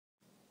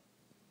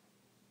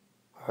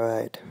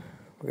Alright,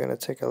 we're going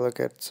to take a look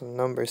at some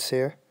numbers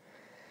here.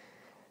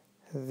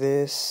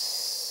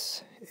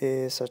 This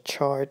is a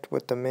chart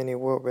with the many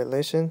world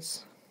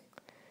religions,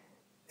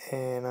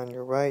 and on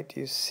your right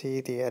you see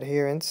the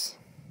adherents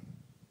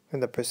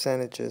and the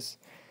percentages.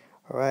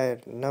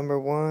 Alright, number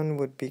one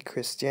would be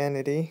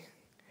Christianity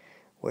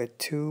with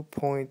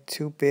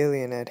 2.2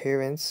 billion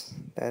adherents.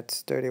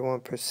 That's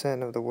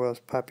 31% of the world's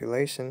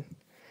population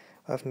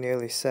of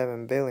nearly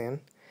 7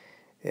 billion.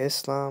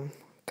 Islam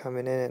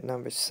coming in at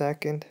number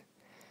second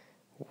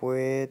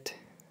with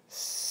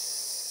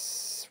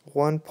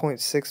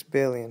 1.6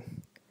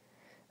 billion.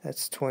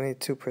 That's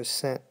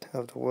 22%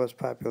 of the world's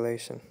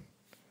population.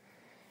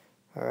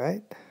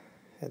 Alright,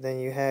 and then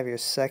you have your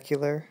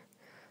secular,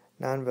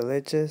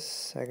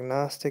 non-religious,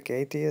 agnostic,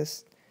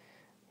 atheist.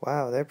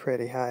 Wow, they're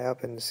pretty high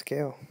up in the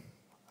scale.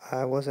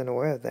 I wasn't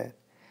aware of that.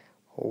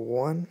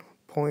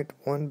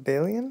 1.1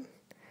 billion?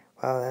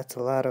 Wow, that's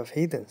a lot of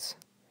heathens.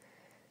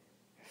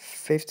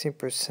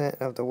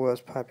 15% of the world's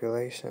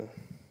population.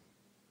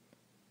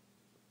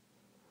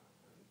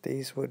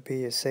 These would be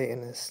your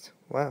Satanists.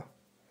 Wow.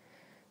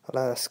 A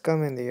lot of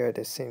scum in the earth,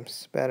 it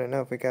seems. Bad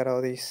enough, we got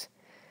all these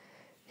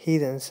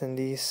heathens in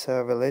these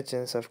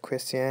religions of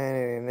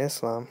Christianity and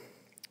Islam,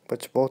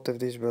 which both of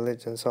these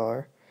religions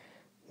are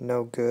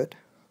no good.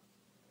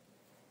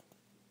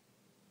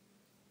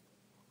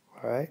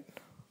 Alright.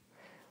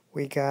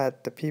 We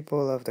got the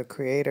people of the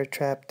Creator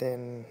trapped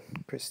in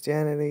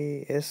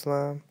Christianity,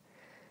 Islam,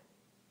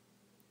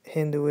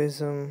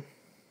 Hinduism,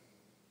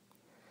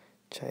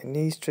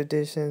 Chinese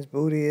traditions,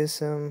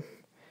 Buddhism,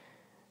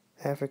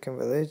 African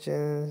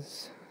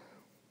religions,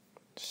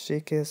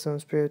 Sikhism,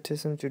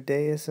 Spiritism,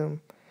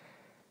 Judaism,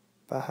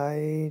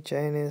 Baha'i,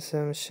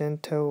 Jainism,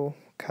 Shinto,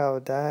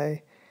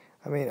 Kaodai.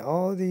 I mean,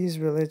 all these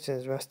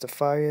religions,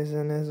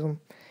 Rastafarianism,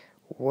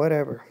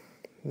 whatever,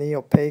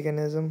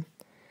 Neo-paganism.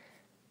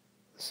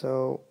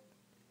 So,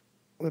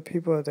 the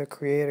people of the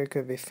Creator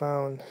could be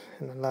found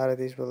in a lot of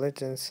these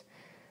religions,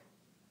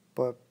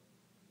 but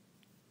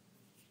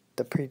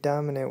the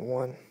predominant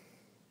one,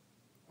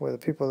 where the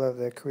people of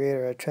the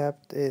Creator are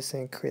trapped, is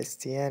in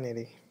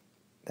Christianity,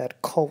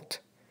 that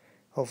cult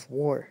of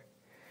war.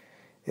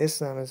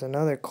 Islam is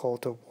another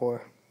cult of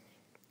war.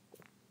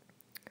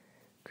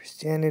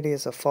 Christianity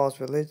is a false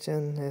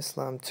religion,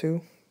 Islam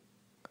too,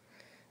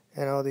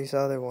 and all these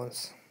other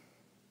ones.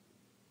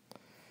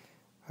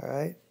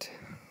 Alright,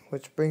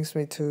 which brings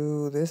me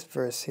to this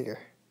verse here.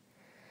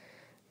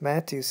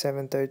 Matthew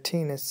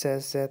 7:13, it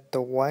says that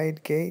the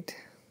wide gate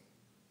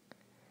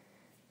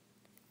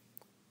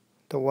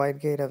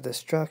of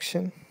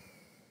destruction,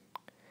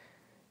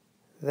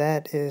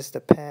 that is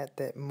the path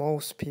that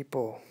most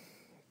people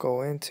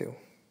go into.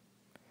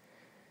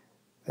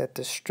 That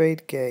the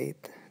straight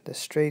gate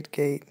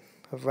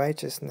of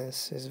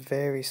righteousness is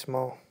very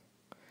small,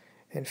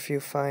 and few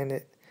find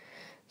it.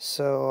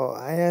 So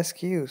I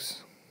ask you,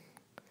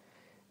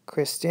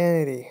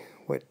 Christianity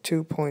with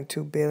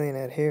 2.2 billion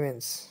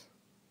adherents,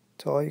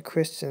 to all you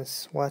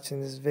Christians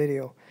watching this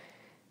video,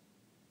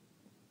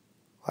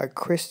 are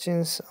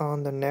Christians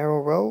on the narrow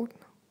road,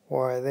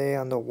 or are they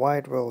on the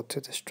wide road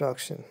to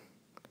destruction?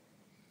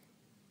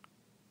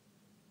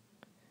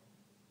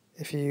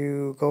 If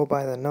you go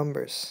by the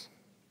numbers,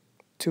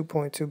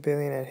 2.2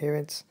 billion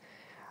adherents,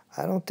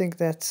 I don't think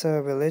that's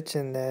a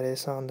religion that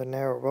is on the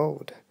narrow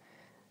road.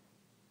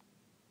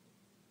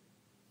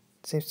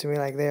 It seems to me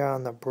like they are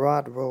on the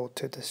broad road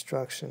to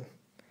destruction.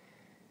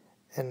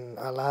 And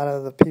a lot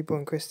of the people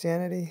in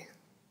Christianity,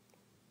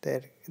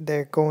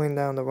 they're going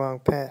down the wrong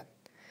path.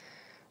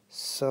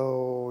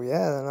 So,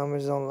 yeah, the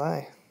numbers don't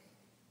lie.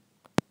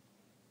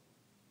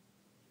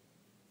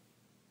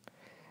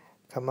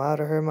 Come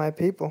out of her, my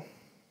people.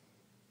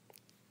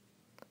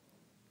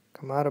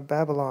 Come out of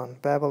Babylon.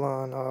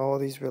 Babylon are all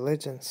these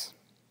religions.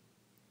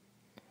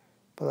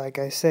 But like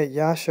I said,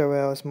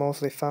 Yasharel is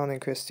mostly found in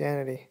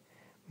Christianity.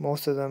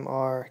 Most of them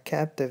are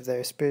captive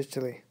there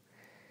spiritually.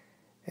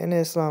 In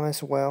Islam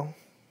as well.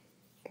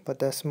 But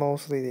that's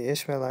mostly the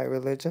Ishmaelite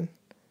religion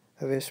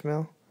of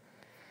Ishmael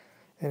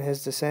and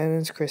his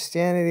descendants.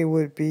 Christianity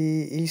would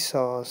be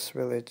Esau's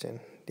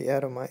religion, the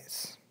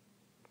Edomites.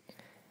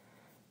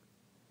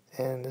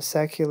 And the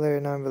secular,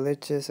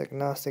 non-religious,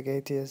 agnostic,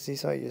 atheists,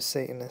 these are your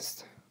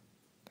Satanists.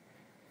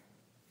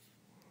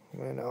 I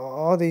mean,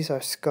 all these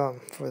are scum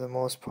for the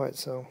most part,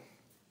 so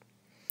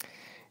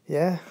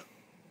yeah,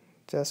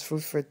 just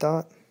food for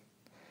thought.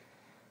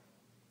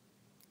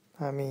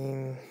 I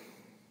mean,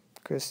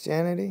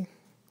 Christianity,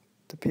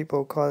 the people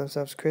who call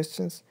themselves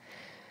Christians,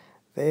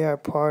 they are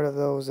part of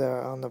those that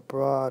are on the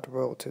broad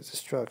road to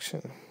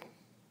destruction.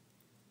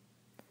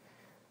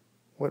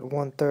 With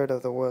 1/3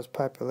 of the world's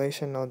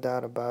population, no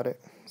doubt about it.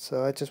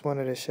 So I just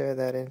wanted to share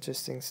that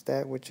interesting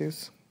stat with you.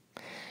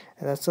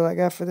 And that's all I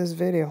got for this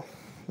video,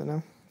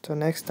 Till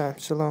next time,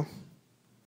 shalom.